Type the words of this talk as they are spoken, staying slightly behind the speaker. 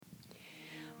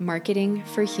Marketing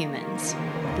for Humans,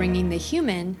 bringing the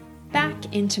human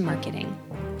back into marketing.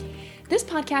 This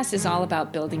podcast is all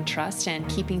about building trust and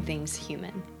keeping things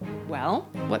human. Well,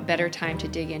 what better time to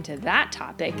dig into that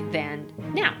topic than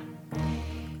now?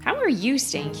 How are you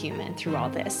staying human through all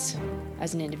this?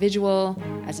 As an individual,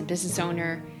 as a business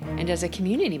owner, and as a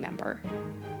community member?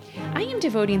 I am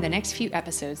devoting the next few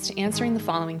episodes to answering the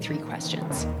following 3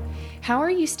 questions. How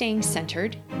are you staying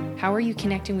centered? How are you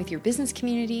connecting with your business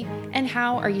community? And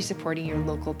how are you supporting your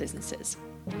local businesses?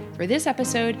 For this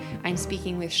episode, I'm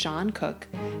speaking with Sean Cook,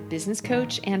 business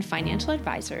coach and financial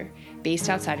advisor based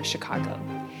outside of Chicago.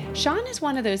 Sean is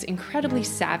one of those incredibly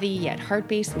savvy yet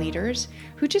heart-based leaders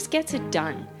who just gets it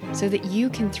done so that you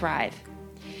can thrive.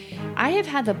 I have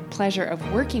had the pleasure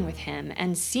of working with him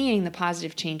and seeing the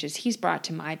positive changes he's brought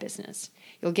to my business.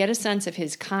 You'll get a sense of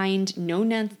his kind,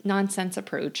 no-nonsense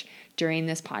approach during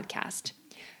this podcast.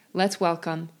 Let's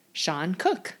welcome Sean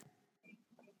Cook.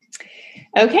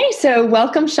 Okay, so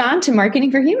welcome, Sean, to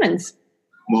Marketing for Humans.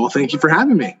 Well, thank you for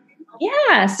having me.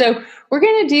 Yeah, so we're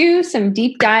going to do some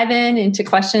deep diving into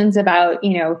questions about,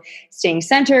 staying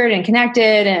centered and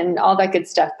connected and all that good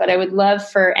stuff. But I would love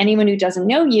for anyone who doesn't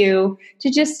know you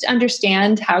to just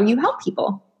understand how you help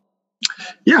people.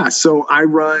 Yeah, so I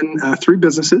run 3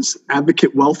 businesses: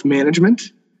 Advocate Wealth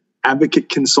Management, Advocate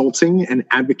Consulting, and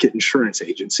Advocate Insurance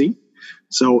Agency.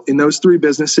 So in those 3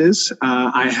 businesses,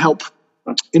 I help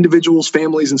individuals,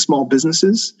 families, and small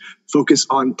businesses focus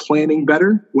on planning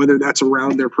better, whether that's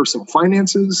around their personal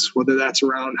finances, whether that's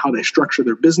around how they structure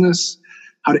their business,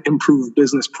 how to improve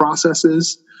business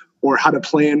processes, or how to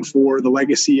plan for the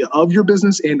legacy of your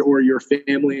business and or your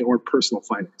family or personal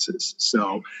finances.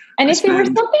 And if there was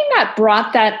something that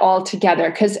brought that all together,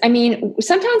 because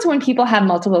sometimes when people have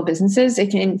multiple businesses,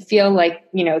 it can feel like,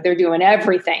 they're doing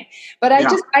everything. But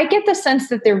I get the sense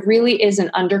that there really is an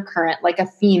undercurrent, like a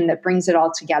theme that brings it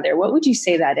all together. What would you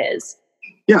say that is?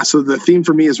 Yeah, so the theme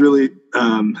for me is really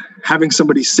having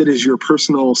somebody sit as your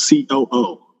personal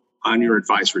COO on your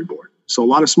advisory board. So a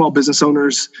lot of small business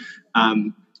owners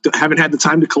haven't had the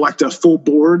time to collect a full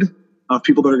board of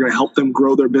people that are going to help them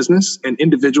grow their business, and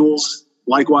individuals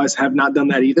likewise have not done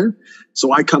that either.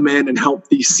 So I come in and help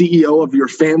the CEO of your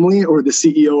family or the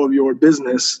CEO of your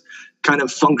business kind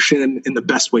of function in the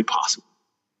best way possible.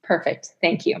 Perfect.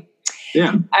 Thank you.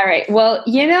 Yeah. All right. Well,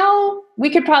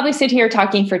 we could probably sit here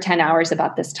talking for 10 hours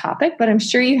about this topic, but I'm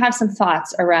sure you have some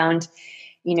thoughts around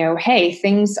hey,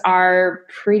 things are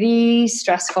pretty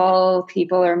stressful.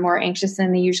 People are more anxious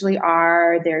than they usually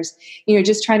are. There's,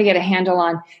 just trying to get a handle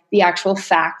on the actual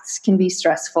facts can be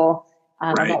stressful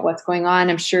about what's going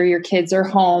on. I'm sure your kids are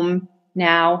home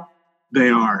now. They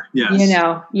are, yes.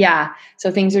 Yeah. So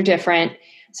things are different.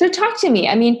 So talk to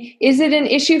me. Is it an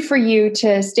issue for you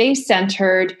to stay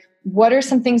centered? What are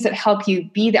some things that help you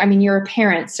be there? You're a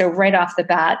parent, so right off the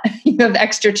bat, you have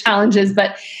extra challenges,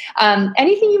 but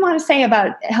anything you want to say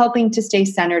about helping to stay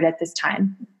centered at this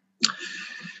time?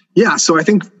 Yeah, so I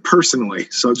think personally,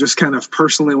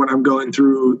 when I'm going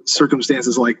through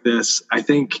circumstances like this, I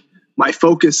think my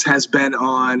focus has been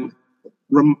on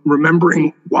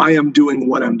remembering why I'm doing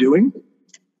what I'm doing.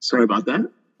 Sorry about that.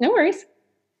 No worries.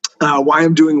 Why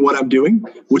I'm doing what I'm doing,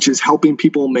 which is helping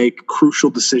people make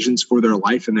crucial decisions for their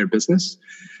life and their business.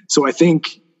 So I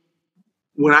think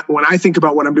when I think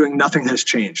about what I'm doing, nothing has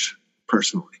changed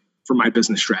personally for my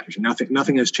business strategy.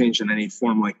 Nothing has changed in any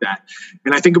form like that.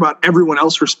 And I think about everyone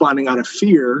else responding out of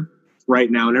fear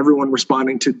right now, and everyone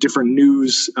responding to different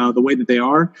news the way that they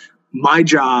are. My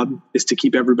job is to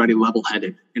keep everybody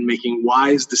level-headed and making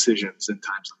wise decisions in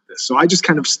times like this. So I just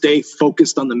kind of stay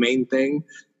focused on the main thing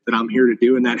that I'm here to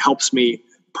do, and that helps me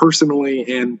personally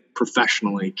and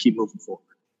professionally keep moving forward.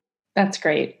 That's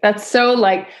great. That's so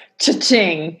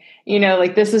cha-ching,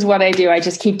 this is what I do. I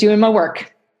just keep doing my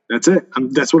work. That's it.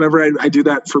 That's whatever I do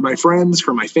that for my friends,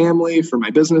 for my family, for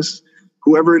my business,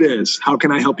 whoever it is. How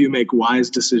can I help you make wise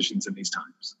decisions in these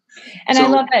times? And I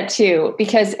love that too,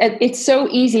 because it's so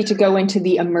easy to go into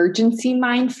the emergency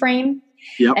mind frame.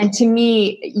 Yep. And to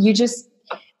me,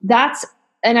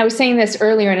 and I was saying this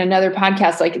earlier in another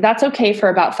podcast, that's okay for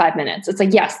about 5 minutes. It's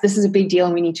yes, this is a big deal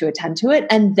and we need to attend to it.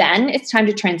 And then it's time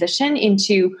to transition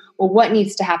into, what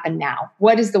needs to happen now?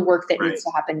 What is the work that needs to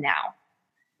happen now?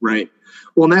 Right.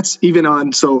 Well, and that's even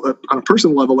on a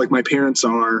personal level, my parents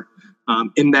are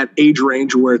in that age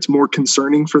range where it's more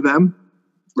concerning for them,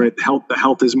 right? The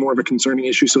health is more of a concerning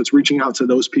issue. So it's reaching out to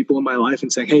those people in my life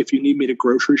and saying, hey, if you need me to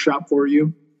grocery shop for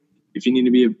you, if you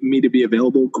need me to be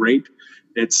available, great.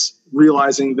 It's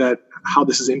realizing that how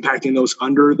this is impacting those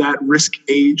under that risk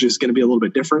age is going to be a little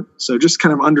bit different. So just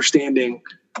kind of understanding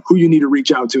who you need to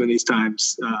reach out to in these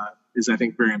times is, I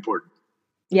think, very important.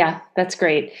 Yeah, that's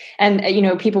great. And,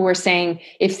 people were saying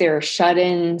if there are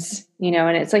shut-ins,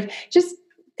 and it's like just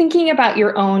thinking about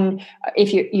your own,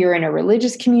 if you're in a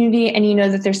religious community and you know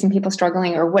that there's some people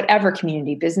struggling, or whatever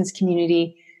community, business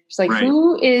community, it's like, right.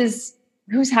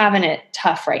 who's having it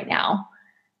tough right now?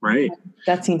 Right.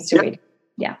 That seems to be.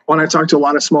 Yeah. When I talk to a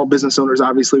lot of small business owners,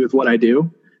 obviously with what I do,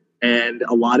 and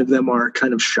a lot of them are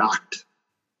kind of shocked.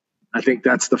 I think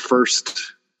that's the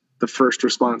first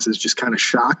response is just kind of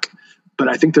shock. But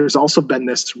I think there's also been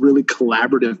this really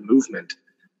collaborative movement,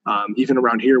 even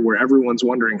around here, where everyone's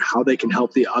wondering how they can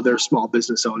help the other small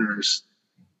business owners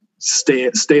stay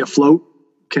afloat,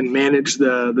 can manage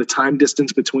the time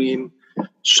distance between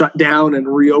shut down and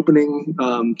reopening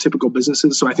typical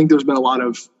businesses. So I think there's been a lot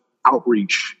of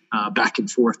outreach back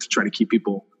and forth to try to keep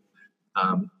people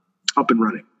up and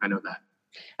running. I know that.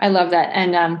 I love that.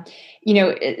 And,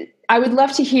 I would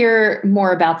love to hear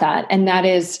more about that. And that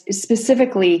is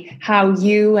specifically how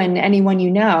you and anyone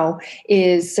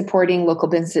is supporting local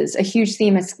businesses. A huge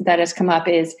theme that has come up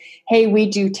is, hey, we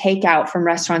do takeout from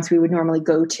restaurants we would normally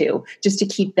go to just to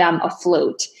keep them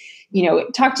afloat.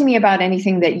 Talk to me about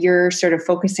anything that you're sort of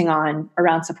focusing on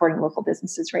around supporting local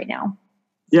businesses right now.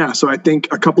 Yeah, so I think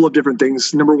a couple of different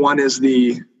things. Number one is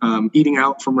the eating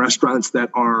out from restaurants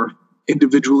that are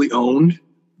individually owned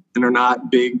and are not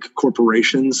big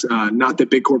corporations. Not that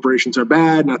big corporations are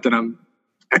bad, not that I'm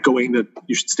echoing that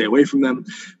you should stay away from them,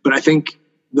 but I think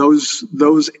those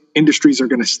industries are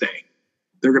going to stay.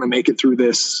 They're going to make it through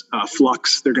this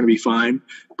flux. They're going to be fine.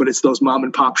 But it's those mom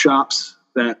and pop shops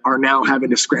that are now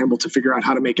having to scramble to figure out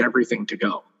how to make everything to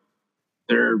go.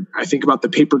 I think about the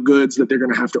paper goods that they're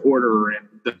going to have to order, and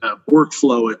the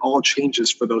workflow, it all changes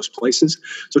for those places.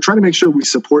 So trying to make sure we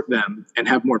support them and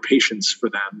have more patience for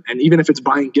them. And even if it's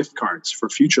buying gift cards for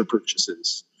future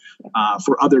purchases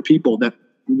for other people that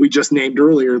we just named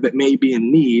earlier that may be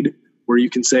in need, where you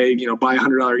can say, buy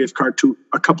 $100 gift card to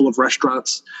a couple of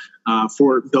restaurants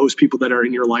for those people that are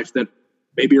in your life that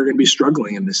maybe are going to be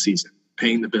struggling in this season,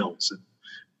 paying the bills and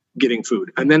getting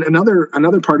food. And then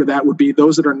another part of that would be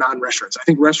those that are non-restaurants. I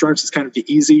think restaurants is kind of the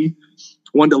easy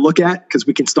one to look at because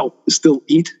we can still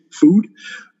eat food.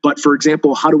 But for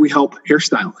example, how do we help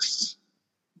hairstylists?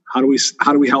 How do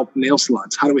we help nail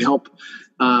salons? How do we help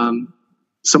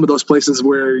some of those places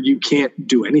where you can't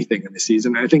do anything in the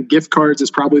season? And I think gift cards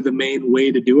is probably the main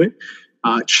way to do it.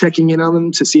 Checking in on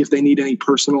them to see if they need any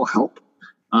personal help.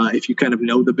 If you kind of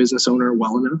know the business owner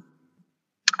well enough.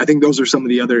 I think those are some of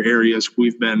the other areas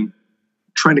we've been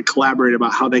trying to collaborate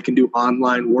about how they can do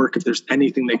online work, if there's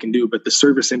anything they can do. But the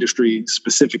service industry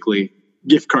specifically,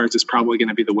 gift cards is probably going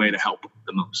to be the way to help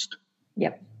the most.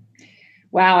 Yep.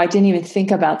 Wow, I didn't even think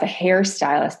about the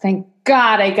hairstylist. Thank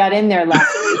God I got in there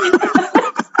last week.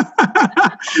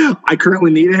 I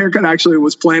currently need a haircut. Actually,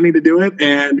 was planning to do it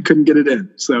and couldn't get it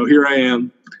in. So here I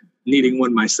am needing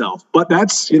one myself. But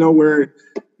that's, where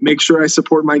make sure I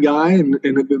support my guy and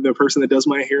the person that does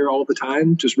my hair all the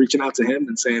time, just reaching out to him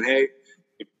and saying, hey,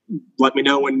 let me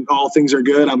know when all things are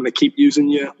good. I'm going to keep using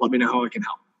you. Let me know how I can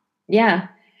help. Yeah.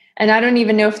 And I don't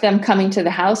even know if them coming to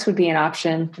the house would be an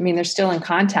option. I mean, they're still in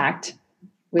contact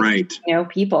with, right.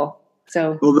 People.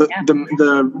 So, well,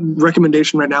 the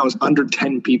recommendation right now is under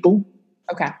 10 people.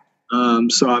 Okay.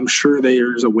 So I'm sure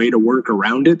there's a way to work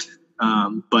around it.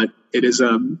 But it is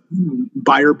a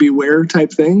buyer beware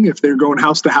type thing. If they're going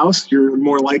house to house, you're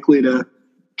more likely to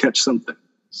catch something.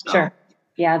 So, sure.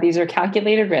 Yeah. These are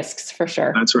calculated risks for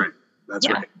sure. That's right. That's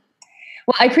right.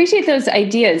 Well, I appreciate those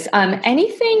ideas.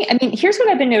 Here's what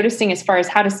I've been noticing as far as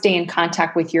how to stay in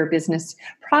contact with your business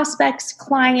prospects,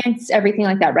 clients, everything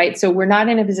like that, right? So we're not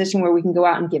in a position where we can go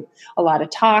out and give a lot of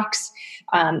talks,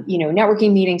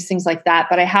 networking meetings, things like that.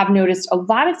 But I have noticed a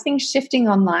lot of things shifting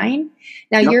online.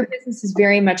 Now, Your business is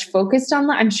very much focused on,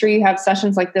 I'm sure you have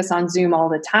sessions like this on Zoom all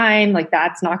the time. Like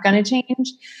that's not going to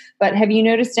change. But have you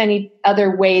noticed any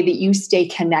other way that you stay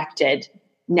connected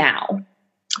now?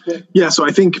 Yeah. So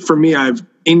I think for me, I've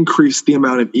increased the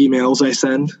amount of emails I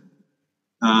send.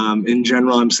 In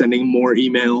general, I'm sending more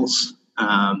emails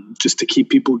just to keep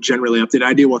people generally updated.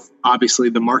 I deal with obviously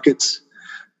the markets,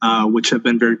 which have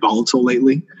been very volatile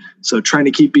lately. So trying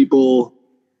to keep people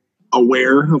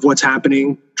aware of what's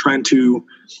happening, trying to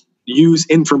use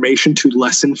information to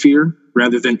lessen fear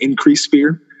rather than increase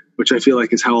fear, which I feel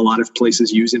like is how a lot of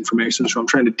places use information. So I'm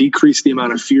trying to decrease the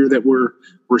amount of fear that we're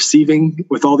receiving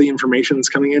with all the information that's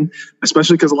coming in,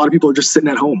 especially because a lot of people are just sitting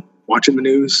at home watching the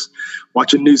news,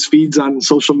 watching news feeds on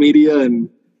social media, and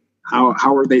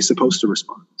how are they supposed to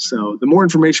respond? So the more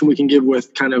information we can give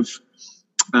with kind of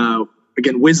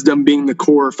again, wisdom being the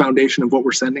core foundation of what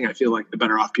we're sending, I feel like the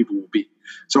better off people will be.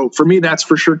 So for me, that's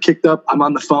for sure kicked up. I'm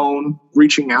on the phone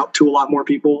reaching out to a lot more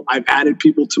people. I've added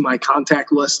people to my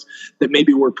contact list that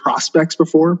maybe were prospects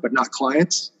before, but not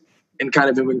clients, and kind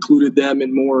of have included them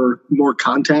in more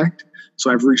contact.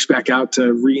 So I've reached back out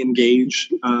to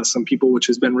re-engage some people, which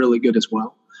has been really good as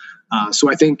well.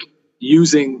 So I think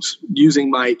using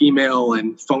my email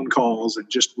and phone calls and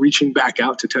just reaching back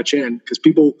out to touch in, because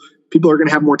people are going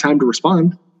to have more time to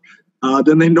respond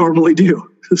than they normally do.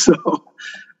 So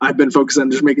I've been focused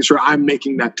on just making sure I'm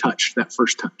making that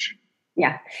first touch.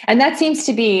 Yeah. And that seems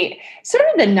to be sort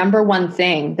of the number one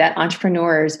thing that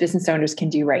entrepreneurs, business owners can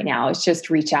do right now is just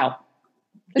reach out.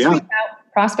 Reach out.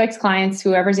 Prospects, clients,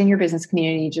 whoever's in your business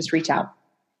community, just reach out.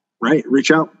 Right.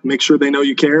 Reach out. Make sure they know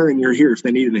you care and you're here if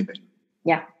they need anything.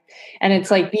 Yeah. And it's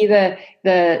like be the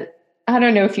I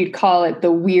don't know if you'd call it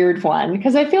the weird one,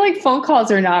 because I feel like phone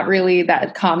calls are not really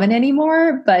that common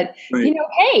anymore, but right.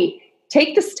 Hey,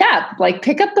 take the step, like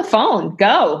pick up the phone,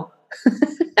 go. Oh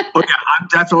yeah, I'm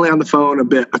definitely on the phone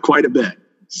quite a bit.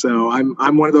 So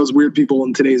I'm one of those weird people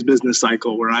in today's business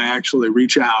cycle where I actually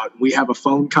reach out. We have a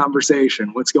phone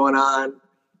conversation. What's going on?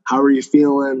 How are you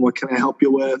feeling? What can I help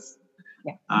you with?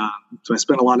 Yeah. So I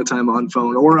spend a lot of time on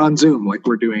phone or on Zoom like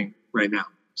we're doing right now.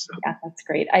 So. Yeah, that's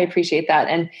great. I appreciate that.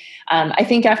 And I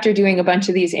think after doing a bunch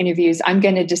of these interviews, I'm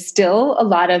going to distill a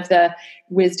lot of the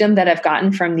wisdom that I've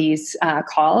gotten from these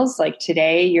calls. Like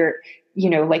today, you're,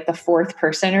 like the fourth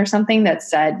person or something that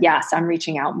said, yes, I'm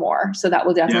reaching out more. So that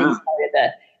will definitely be part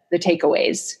of the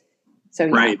takeaways. So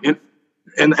yeah. Right.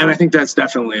 And I think that's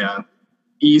definitely a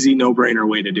easy, no-brainer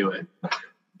way to do it.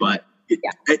 But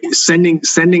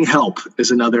sending help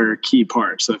is another key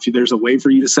part. So if there's a way for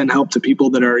you to send help to people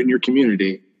that are in your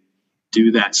community,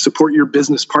 do that. Support your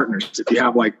business partners. If you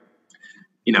have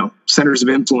centers of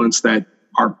influence that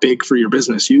are big for your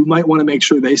business, you might want to make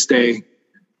sure they stay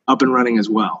up and running as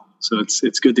well. So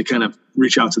it's good to kind of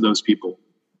reach out to those people.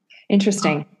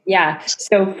 Interesting. Yeah.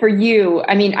 So for you,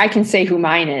 I mean, I can say who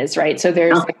mine is, right? So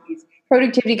there's these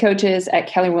productivity coaches at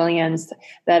Keller Williams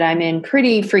that I'm in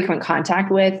pretty frequent contact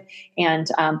with, and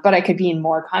but I could be in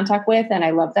more contact with, and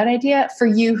I love that idea. For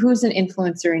you, who's an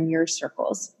influencer in your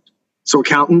circles? So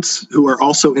accountants who are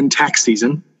also in tax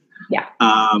season,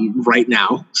 right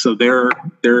now. So they're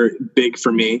big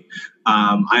for me.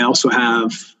 I also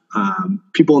have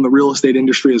people in the real estate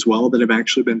industry as well that have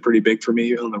actually been pretty big for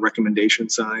me on the recommendation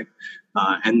side,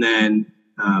 and then.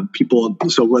 People,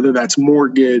 so whether that's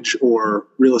mortgage or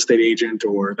real estate agent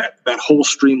or that whole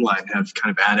streamline have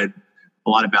kind of added a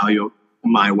lot of value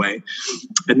my way.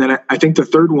 And then I think the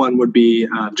third one would be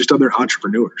just other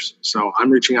entrepreneurs. So I'm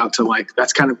reaching out to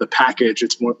that's kind of the package.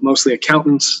 It's mostly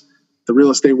accountants, the real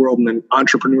estate world, and then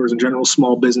entrepreneurs in general,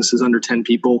 small businesses under 10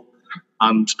 people.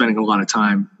 I'm spending a lot of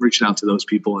time reaching out to those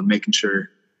people and making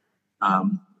sure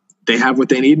they have what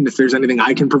they need, and if there's anything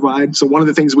I can provide. So one of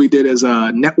the things we did as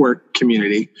a network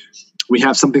community, we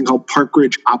have something called Park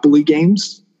Ridge Opoly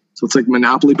Games. So it's like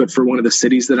Monopoly, but for one of the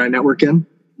cities that I network in.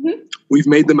 Mm-hmm. We've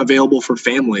made them available for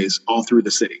families all through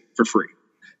the city for free.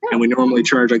 And we normally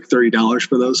charge like $30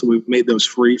 for those. So we've made those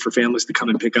free for families to come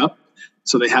and pick up.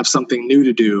 So they have something new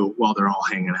to do while they're all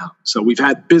hanging out. So we've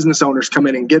had business owners come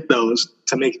in and get those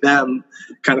to make them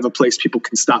kind of a place people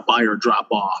can stop by or drop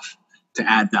off to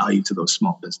add value to those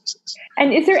small businesses.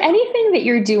 And is there anything that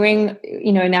you're doing,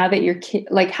 now that your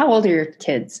how old are your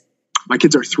kids? My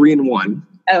kids are 3 and 1.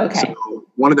 Oh, okay. So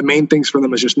one of the main things for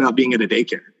them is just not being at a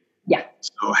daycare. Yeah.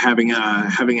 So having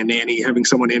a nanny, having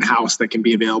someone in house that can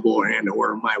be available,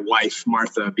 or my wife,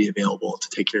 Martha, be available to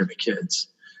take care of the kids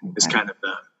is kind of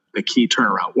the key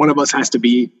turnaround. One of us has to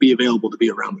be available to be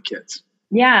around the kids.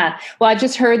 Yeah. Well, I've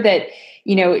just heard that,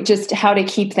 just how to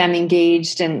keep them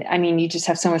engaged. And I mean, you just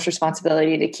have so much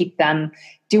responsibility to keep them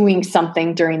doing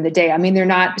something during the day. I mean, they're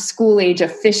not school age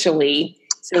officially.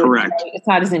 So correct. It's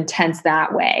not as intense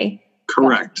that way.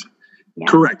 Correct. But,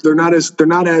 correct. They're not as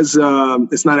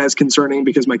it's not as concerning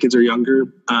because my kids are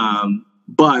younger.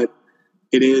 But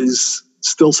it is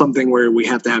still something where we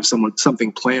have to have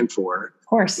something planned for. Of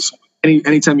course. So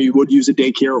anytime you would use a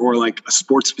daycare or like a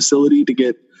sports facility to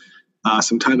get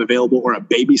some time available, or a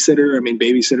babysitter. I mean,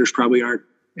 babysitters probably aren't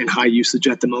in high usage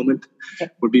at the moment,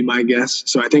 would be my guess.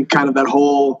 So I think kind of that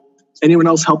whole anyone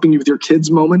else helping you with your kids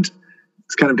moment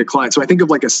is kind of declined. So I think of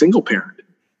like a single parent,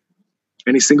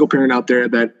 any single parent out there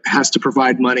that has to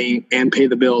provide money and pay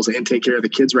the bills and take care of the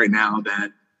kids right now,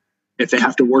 that if they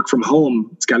have to work from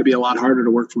home, it's got to be a lot harder to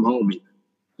work from home.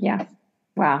 Yeah.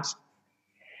 Wow.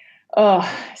 Oh,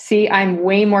 see, I'm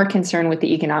way more concerned with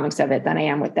the economics of it than I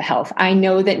am with the health. I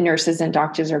know that nurses and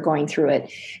doctors are going through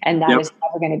it, and that is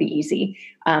never going to be easy.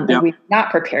 And we're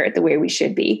not prepared the way we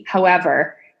should be.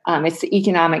 However, it's the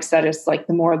economics that is like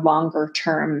the more longer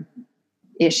term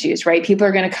issues, right? People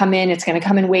are going to come in, it's going to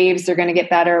come in waves, they're going to get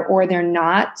better, or they're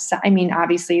not. So, I mean,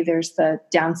 obviously there's the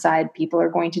downside, people are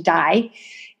going to die,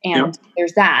 and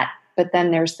there's that. But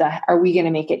then there's are we going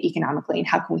to make it economically, and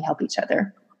how can we help each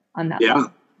other on that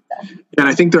level? And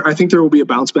I think there will be a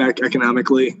bounce back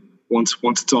economically once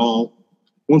we're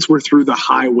through the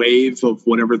high wave of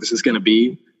whatever this is going to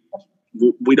be.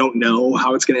 We don't know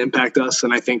how it's going to impact us.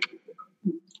 And I think,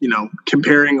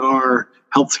 comparing our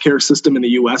healthcare system in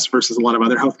the US versus a lot of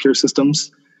other healthcare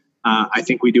systems, I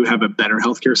think we do have a better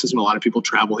healthcare system. A lot of people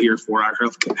travel here for our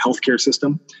healthcare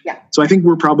system. Yeah. So I think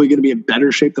we're probably going to be in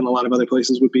better shape than a lot of other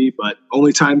places would be, but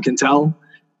only time can tell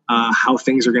how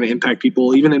things are going to impact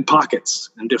people, even in pockets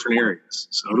in different areas.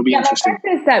 So it'll be interesting.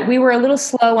 My sense is that we were a little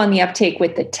slow on the uptake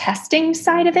with the testing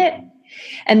side of it.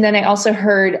 And then I also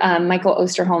heard Michael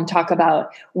Osterholm talk about,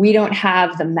 we don't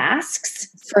have the masks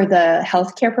for the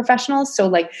healthcare professionals. So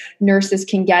like nurses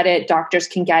can get it, doctors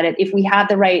can get it. If we had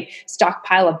the right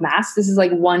stockpile of masks, this is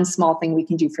like one small thing we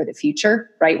can do for the future,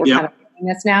 right? We're kind of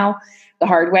doing this now the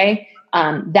hard way.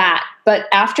 But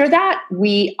after that,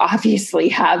 we obviously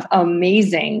have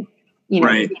amazing,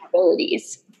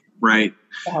 capabilities. Right.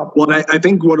 Well, I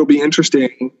think what'll be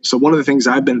interesting. So one of the things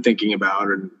I've been thinking about,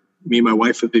 and me and my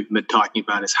wife have been talking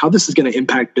about, is how this is going to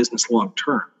impact business long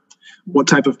term. What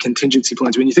type of contingency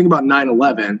plans? When you think about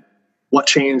 9/11, what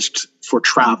changed for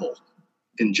travel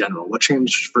in general? What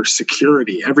changed for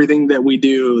security? Everything that we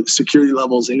do, security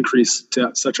levels increase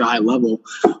to such a high level.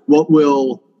 What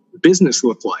will business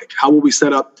look like? How will we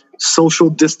set up social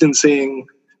distancing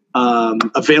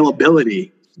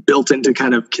availability built into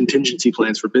kind of contingency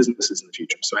plans for businesses in the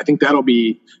future? So I think that'll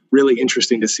be really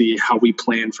interesting to see how we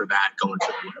plan for that going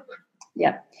forward.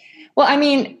 Yeah. Well, I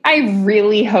mean, I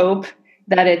really hope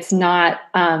that it's not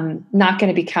going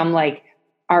to become like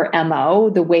our MO,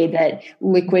 the way that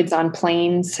liquids on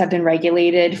planes have been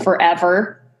regulated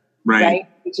forever, right?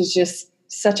 Which is just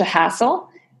such a hassle.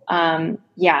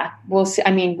 We'll see.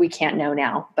 I mean, we can't know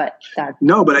now, but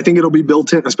but I think it'll be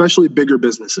built in, especially bigger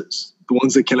businesses, the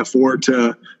ones that can afford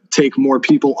to take more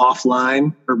people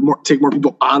offline or take more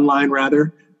people online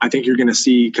rather. I think you're going to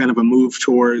see kind of a move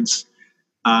towards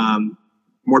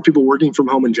more people working from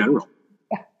home in general.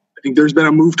 Yeah. I think there's been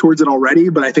a move towards it already,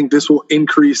 but I think this will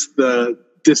increase the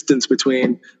distance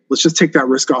between, let's just take that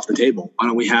risk off the table. Why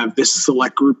don't we have this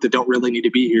select group that don't really need to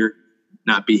be here,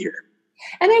 not be here?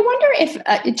 And I wonder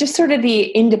if just sort of the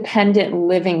independent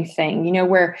living thing,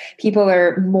 where people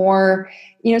are more,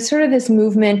 sort of this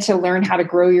movement to learn how to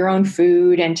grow your own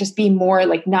food and just be more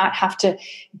like not have to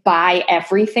buy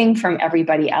everything from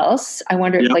everybody else. I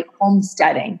wonder if like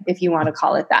homesteading, if you want to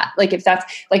call it that, like if that's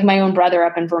like my own brother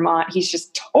up in Vermont, he's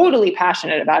just totally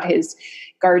passionate about his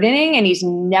gardening, and he's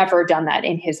never done that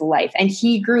in his life. And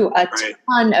he grew a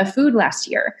ton of food last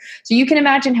year. So you can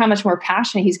imagine how much more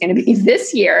passionate he's going to be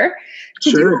this year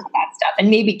to do all that stuff,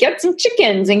 and maybe get some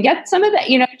chickens and get some of that,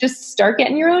 just start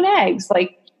getting your own eggs.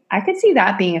 Like I could see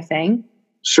that being a thing.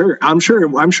 Sure. I'm sure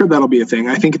that'll be a thing.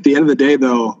 I think at the end of the day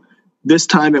though, this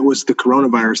time it was the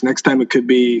coronavirus. Next time it could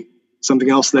be something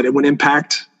else that it would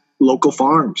impact local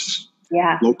farms.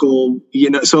 Yeah. Local,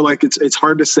 so like it's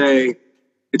hard to say,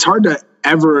 it's hard to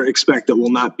ever expect that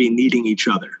we'll not be needing each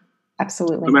other.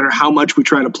 Absolutely. No matter how much we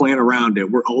try to plan around it,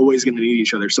 we're always going to need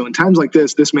each other. So in times like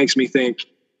this makes me think,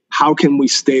 how can we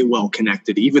stay well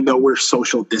connected, even though we're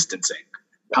social distancing?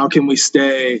 How can we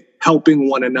stay helping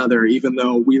one another, even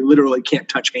though we literally can't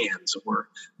touch hands or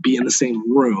be in the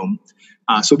same room?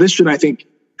 So this should, I think,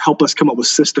 help us come up with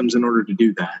systems in order to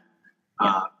do that.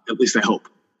 At least I hope.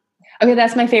 Okay,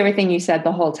 that's my favorite thing you said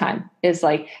the whole time is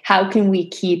like, how can we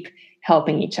keep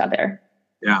helping each other?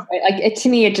 Yeah. Like to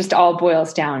me, it just all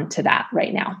boils down to that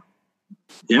right now.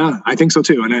 Yeah, I think so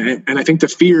too. And I think the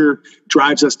fear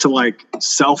drives us to like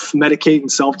self-medicate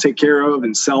and self-take care of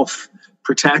and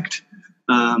self-protect.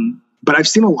 But I've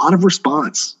seen a lot of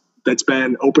response that's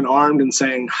been open-armed and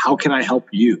saying, how can I help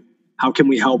you? How can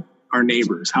we help our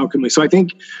neighbors? How can we? So I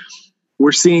think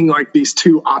we're seeing like these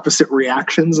two opposite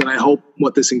reactions. And I hope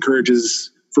what this encourages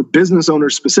for business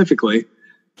owners specifically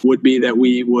would be that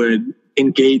we would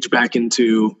engage back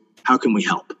into how can we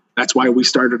help? That's why we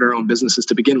started our own businesses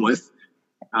to begin with.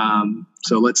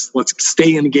 So let's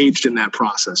stay engaged in that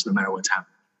process no matter what's happening.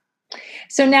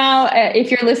 So now if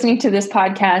you're listening to this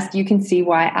podcast, you can see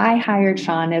why I hired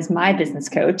Sean as my business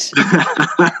coach.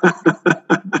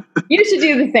 You should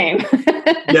do the same.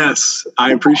 Yes,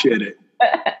 I appreciate it.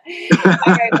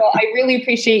 Okay, well, I really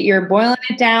appreciate your boiling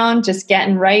it down, just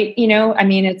getting right. I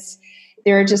mean,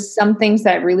 there are just some things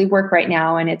that really work right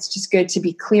now, and it's just good to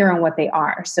be clear on what they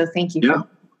are. So thank you. Yeah,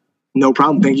 no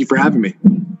problem. Thank you for having me.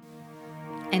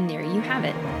 And there you have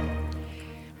it.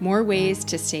 More ways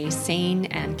to stay sane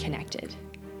and connected.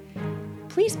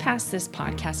 Please pass this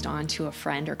podcast on to a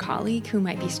friend or colleague who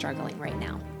might be struggling right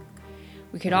now.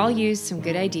 We could all use some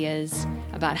good ideas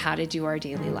about how to do our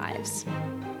daily lives.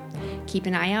 Keep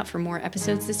an eye out for more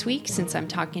episodes this week, since I'm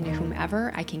talking to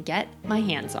whomever I can get my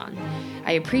hands on.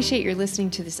 I appreciate your listening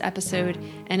to this episode,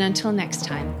 and until next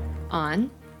time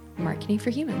on Marketing for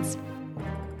Humans.